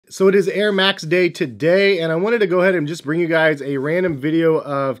So it is Air Max Day today, and I wanted to go ahead and just bring you guys a random video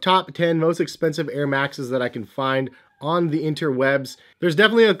of top 10 most expensive Air Maxes that I can find on the interwebs. There's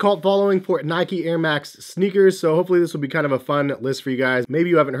definitely a cult following for Nike Air Max sneakers, so hopefully this will be kind of a fun list for you guys. Maybe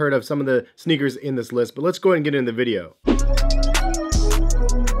you haven't heard of some of the sneakers in this list, but let's go ahead and get into the video.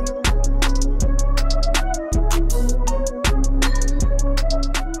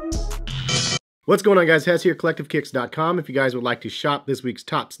 What's going on, guys? Hes here, CollectiveKicks.com. If you guys would like to shop this week's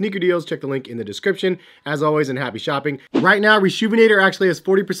top sneaker deals, check the link in the description. As always, and happy shopping. Right now, Reshoevn8r actually has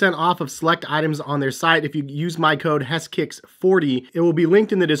 40% off of select items on their site. If you use my code heskicks40, it will be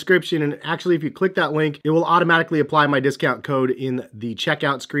linked in the description. And actually, if you click that link, it will automatically apply my discount code in the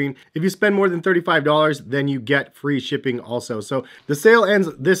checkout screen. If you spend more than $35, then you get free shipping also. So the sale ends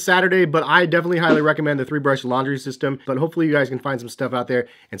this Saturday, but I definitely highly recommend the 3-brush laundry system. But hopefully you guys can find some stuff out there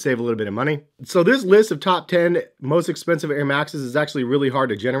and save a little bit of money. So this list of top 10 most expensive Air Maxes is actually really hard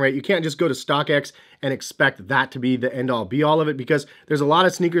to generate. You can't just go to StockX and expect that to be the end-all be-all of it, because there's a lot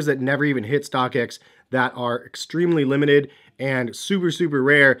of sneakers that never even hit StockX that are extremely limited and super, super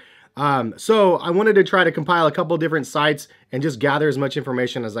rare. So I wanted to try to compile a couple different sites and just gather as much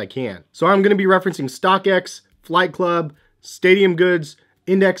information as I can. So I'm going to be referencing StockX, Flight Club, Stadium Goods,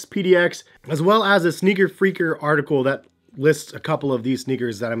 Index PDX, as well as a Sneaker Freaker article that lists a couple of these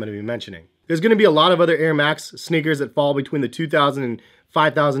sneakers that I'm going to be mentioning. There's going to be a lot of other Air Max sneakers that fall between the $2,000 and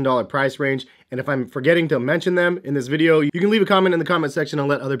 $5,000 price range. And if I'm forgetting to mention them in this video, you can leave a comment in the comment section and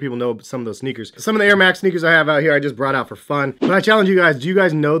let other people know some of those sneakers. Some of the Air Max sneakers I have out here, I just brought out for fun. But I challenge you guys, do you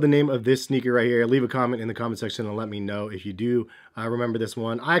guys know the name of this sneaker right here? Leave a comment in the comment section and let me know if you do remember this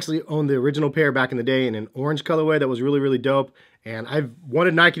one. I actually owned the original pair back in the day in an orange colorway that was really, really dope. And I've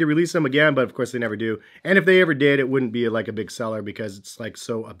wanted Nike to release them again, but of course they never do. And if they ever did, it wouldn't be like a big seller because it's like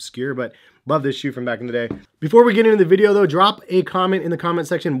so obscure, but love this shoe from back in the day. Before we get into the video though, drop a comment in the comment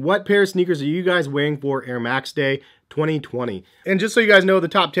section. What pair of sneakers are you guys wearing for Air Max Day 2020? And just so you guys know, the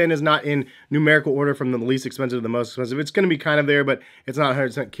top 10 is not in numerical order from the least expensive to the most expensive. It's going to be kind of there, but it's not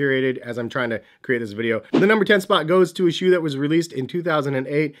 100% curated as I'm trying to create this video. The number 10 spot goes to a shoe that was released in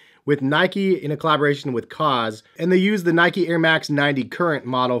 2008 with Nike in a collaboration with KAWS, and they used the Nike Air Max 90 Current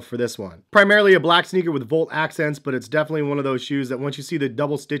model for this one. Primarily a black sneaker with Volt accents, but it's definitely one of those shoes that once you see the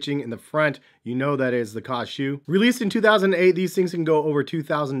double stitching in the front, you know that is the KAWS shoe. Released in 2008, these things can go over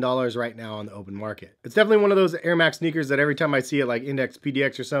 $2,000 right now on the open market. It's definitely one of those Air Max sneakers that every time I see it like Index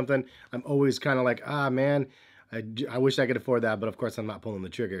PDX or something, I'm always kind of like, ah man, I wish I could afford that, but of course I'm not pulling the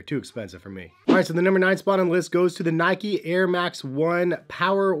trigger. Too expensive for me. All right, so the number 9 spot on the list goes to the Nike Air Max 1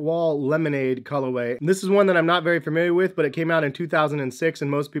 Power Wall Lemonade colorway. And this is one that I'm not very familiar with, but it came out in 2006, and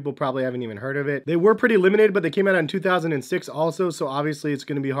most people probably haven't even heard of it. They were pretty limited, but they came out in 2006 also, so obviously it's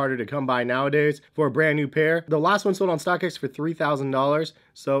going to be harder to come by nowadays for a brand new pair. The last one sold on StockX for $3,000,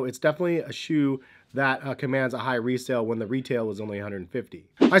 so it's definitely a shoe that commands a high resale when the retail was only $150.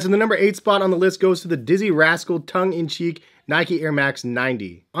 All right, so the number 8 spot on the list goes to the Dizzy Rascal tongue-in-cheek Nike Air Max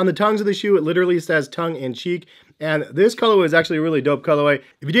 90. On the tongues of the shoe, it literally says tongue-in-cheek, and this colorway is actually a really dope colorway.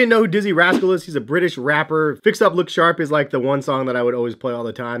 If you didn't know who Dizzy Rascal is, he's a British rapper. Fix Up Look Sharp is like the one song that I would always play all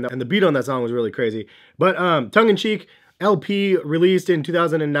the time, and the beat on that song was really crazy. But tongue-in-cheek LP released in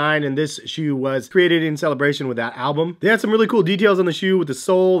 2009, and this shoe was created in celebration with that album. They had some really cool details on the shoe with the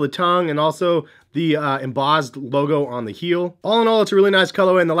sole, the tongue, and also the embossed logo on the heel. All in all, it's a really nice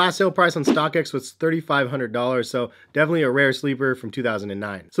colorway, and the last sale price on StockX was $3,500, so definitely a rare sleeper from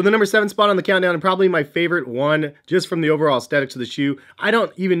 2009. So the number 7 spot on the countdown, and probably my favorite one just from the overall aesthetics of the shoe. I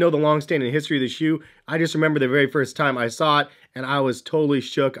don't even know the long-standing history of the shoe. I just remember the very first time I saw it, and I was totally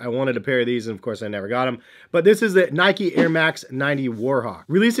shook. I wanted a pair of these, and of course I never got them. But this is the Nike Air Max 90 Warhawk.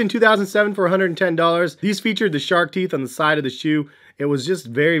 Released in 2007 for $110. These featured the shark teeth on the side of the shoe. It was just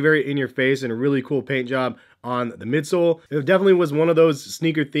very, very in your face and a really cool paint job on the midsole. It definitely was one of those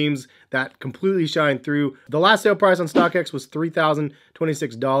sneaker themes that completely shined through. The last sale price on StockX was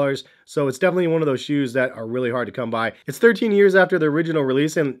 $3,026, so it's definitely one of those shoes that are really hard to come by. It's 13 years after the original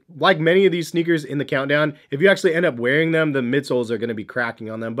release, and like many of these sneakers in the countdown, if you actually end up wearing them, the midsoles are going to be cracking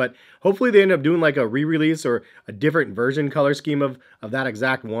on them, but hopefully they end up doing like a re-release or a different version color scheme of that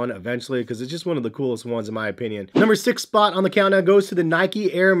exact one eventually, because it's just one of the coolest ones in my opinion. Number 6 spot on the countdown goes to the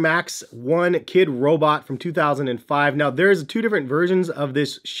Nike Air Max 1 Kid Robot from 2005. Now there's 2 different versions of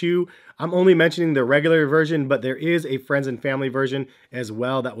this shoe. I'm only mentioning the regular version, but there is a Friends and Family version as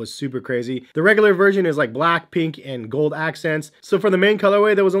well that was super crazy. The regular version is like black, pink, and gold accents. So for the main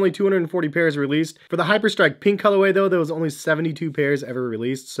colorway, there was only 240 pairs released. For the Hyperstrike pink colorway though, there was only 72 pairs ever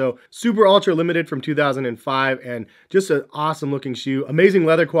released. So super ultra limited from 2005, and just an awesome looking shoe. Amazing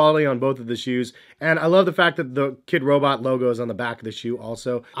leather quality on both of the shoes. And I love the fact that the Kid Robot logo is on the back of the shoe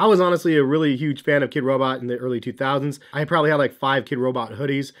also. I was honestly a really huge fan of Kid Robot in the early 2000s. I probably had like 5 Kid Robot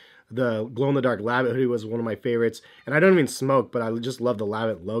hoodies. The glow-in-the-dark Labbit hoodie was one of my favorites. And I don't even smoke, but I just love the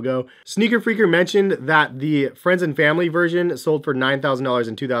Labbit logo. Sneaker Freaker mentioned that the Friends and Family version sold for $9,000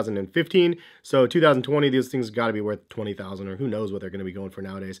 in 2015. So 2020, these things got to be worth $20,000, or who knows what they're going to be going for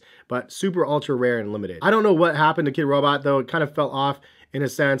nowadays. But super ultra rare and limited. I don't know what happened to Kid Robot though. It kind of fell off in a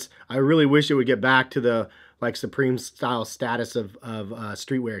sense. I really wish it would get back to the like Supreme style status of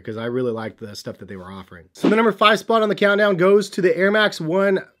streetwear, because I really liked the stuff that they were offering. So the number 5 spot on the countdown goes to the Air Max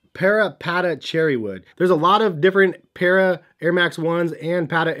 1 Para Pata Cherrywood. There's a lot of different Para Air Max 1s and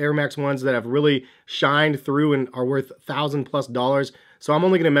Pata Air Max 1s that have really shined through and are worth $1,000+. So I'm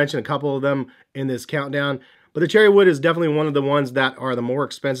only going to mention a couple of them in this countdown. But the Cherrywood is definitely one of the ones that are the more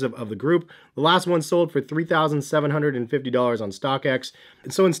expensive of the group. The last one sold for $3,750 on StockX.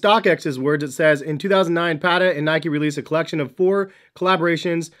 And so in StockX's words, it says, in 2009, Pata and Nike released a collection of 4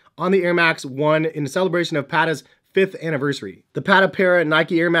 collaborations on the Air Max 1 in celebration of Pata's 5th anniversary. The Pata Para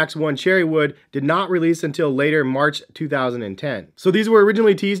Nike Air Max 1 Cherrywood did not release until later March 2010. So these were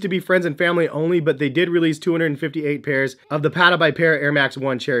originally teased to be Friends and Family only, but they did release 258 pairs of the Pata by Para Air Max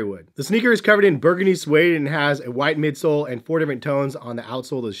 1 Cherrywood. The sneaker is covered in burgundy suede and has a white midsole and 4 different tones on the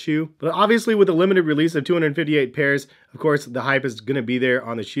outsole of the shoe. But obviously with a limited release of 258 pairs, of course the hype is going to be there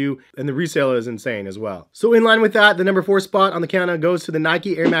on the shoe, and the resale is insane as well. So in line with that, the number 4 spot on the countdown goes to the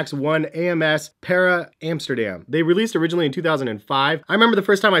Nike Air Max 1 AMS Para Amsterdam. They released originally in 2005. I remember the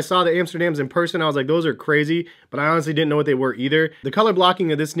first time I saw the Amsterdams in person, I was like, those are crazy, but I honestly didn't know what they were either. The color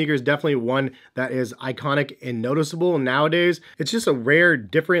blocking of this sneaker is definitely one that is iconic and noticeable nowadays. It's just a rare,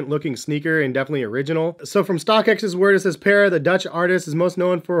 different looking sneaker and definitely original. So from StockX's word, it says Para, the Dutch artist, is most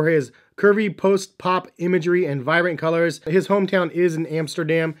known for his curvy post-pop imagery and vibrant colors. His hometown is in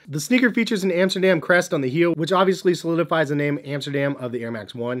Amsterdam. The sneaker features an Amsterdam crest on the heel, which obviously solidifies the name Amsterdam of the Air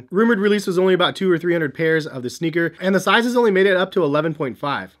Max 1. Rumored release was only about 200 or 300 pairs of the sneaker, and the sizes only made it up to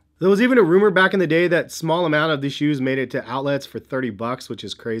 11.5. There was even a rumor back in the day that small amount of these shoes made it to outlets for $30, which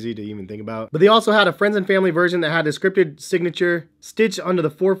is crazy to even think about. But they also had a Friends and Family version that had a scripted signature stitched under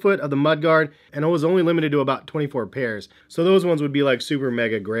the forefoot of the mudguard, and it was only limited to about 24 pairs. So those ones would be like super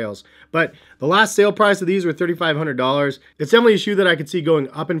mega grails. But the last sale price of these were $3,500. It's definitely a shoe that I could see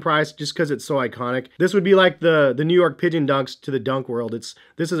going up in price just because it's so iconic. This would be like the New York Pigeon Dunks to the dunk world.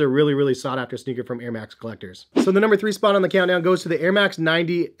 This is a really, really sought after sneaker from Air Max collectors. So the number 3 spot on the countdown goes to the Air Max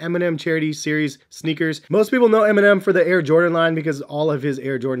 90 Eminem Charity Series sneakers. Most people know Eminem for the Air Jordan line because all of his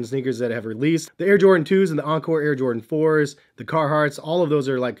Air Jordan sneakers that have released, the Air Jordan 2s and the Encore Air Jordan 4s, the Carhartts, all of those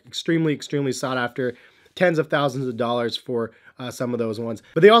are like extremely, extremely sought after. Tens of thousands of dollars for some of those ones.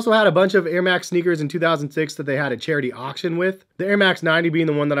 But they also had a bunch of Air Max sneakers in 2006 that they had a charity auction with. The Air Max 90 being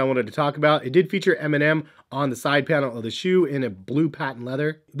the one that I wanted to talk about. It did feature Eminem on the side panel of the shoe in a blue patent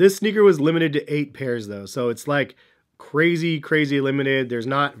leather. This sneaker was limited to 8 pairs though, so it's like crazy, crazy limited. There's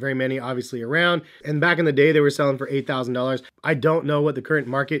not very many obviously around. And back in the day, they were selling for $8,000. I don't know what the current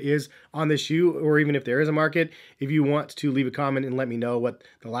market is on this shoe, or even if there is a market. If you want to leave a comment and let me know what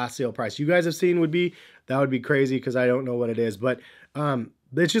the last sale price you guys have seen would be, that would be crazy because I don't know what it is. But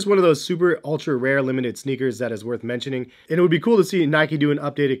it's just one of those super ultra rare limited sneakers that is worth mentioning. And it would be cool to see Nike do an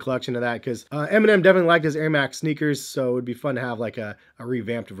updated collection of that because Eminem definitely liked his Air Max sneakers, so it would be fun to have like a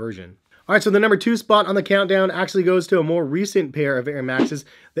revamped version. All right, so the number 2 spot on the countdown actually goes to a more recent pair of Air Maxes,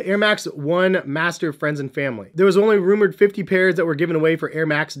 the Air Max 1 Master Friends and Family. There was only rumored 50 pairs that were given away for Air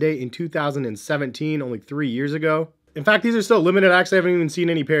Max Day in 2017, only 3 years ago. In fact, these are still limited. Actually, I haven't even seen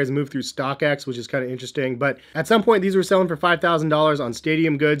any pairs move through StockX, which is kind of interesting. But at some point, these were selling for $5,000 on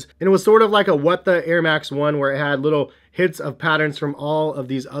Stadium Goods. And it was sort of like a What the Air Max 1, where it had little hits of patterns from all of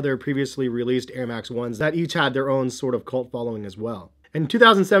these other previously released Air Max 1s that each had their own sort of cult following as well. And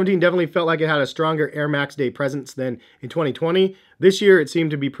 2017 definitely felt like it had a stronger Air Max Day presence than in 2020. This year, it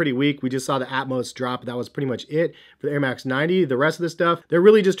seemed to be pretty weak. We just saw the Atmos drop. That was pretty much it for the Air Max 90. The rest of the stuff, they're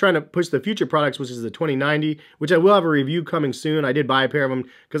really just trying to push the future products, which is the 2090, which I will have a review coming soon. I did buy a pair of them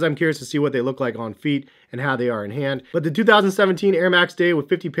because I'm curious to see what they look like on feet and how they are in hand. But the 2017 Air Max Day with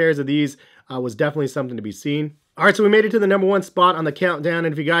 50 pairs of these, was definitely something to be seen. All right, so we made it to the #1 spot on the countdown,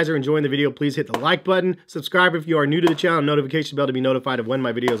 and if you guys are enjoying the video, please hit the like button, subscribe if you are new to the channel, and notification bell to be notified of when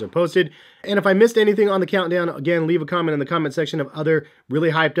my videos are posted. And if I missed anything on the countdown, again, leave a comment in the comment section of other really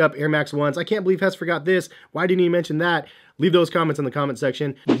hyped up Air Max 1s. I can't believe Hes forgot this. Why didn't he mention that? Leave those comments in the comment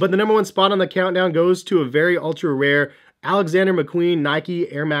section. But the #1 spot on the countdown goes to a very ultra rare Alexander McQueen Nike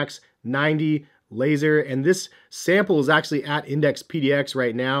Air Max 90 laser, and this sample is actually at Index PDX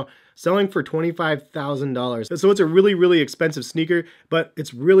right now, selling for $25,000. So it's a really, really expensive sneaker, but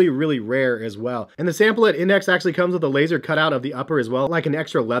it's really, really rare as well. And the sample at Index actually comes with a laser cutout of the upper as well, like an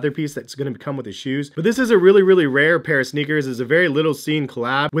extra leather piece that's gonna come with the shoes. But this is a really, really rare pair of sneakers. It's a very little seen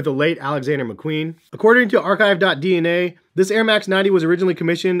collab with the late Alexander McQueen. According to archive.dna, this Air Max 90 was originally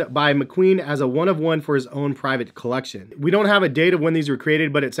commissioned by McQueen as a one-of-one for his own private collection. We don't have a date of when these were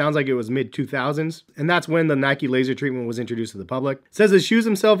created, but it sounds like it was mid-2000s, and that's when the Nike laser treatment was introduced to the public. It says the shoes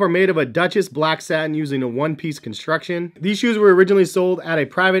themselves are made of a Duchess black satin using a one-piece construction. These shoes were originally sold at a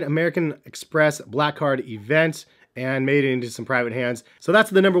private American Express Black Card event and made it into some private hands. So that's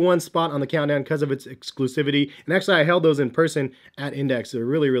the #1 spot on the countdown because of its exclusivity. And actually I held those in person at Index. They're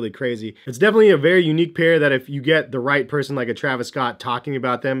really, really crazy. It's definitely a very unique pair that if you get the right person like a Travis Scott talking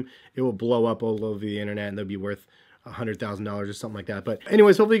about them, it will blow up all over the internet and they'll be worth $100,000 or something like that. But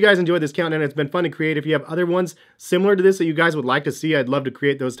anyways, hopefully you guys enjoyed this countdown. It's been fun to create. If you have other ones similar to this that you guys would like to see, I'd love to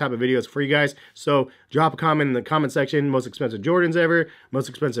create those type of videos for you guys. So drop a comment in the comment section. Most expensive Jordans ever, most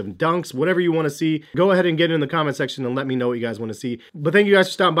expensive dunks, whatever you want to see. Go ahead and get it in the comment section and let me know what you guys want to see. But thank you guys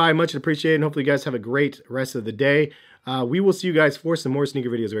for stopping by. Much appreciated. And hopefully you guys have a great rest of the day. We will see you guys for some more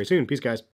sneaker videos very soon. Peace, guys.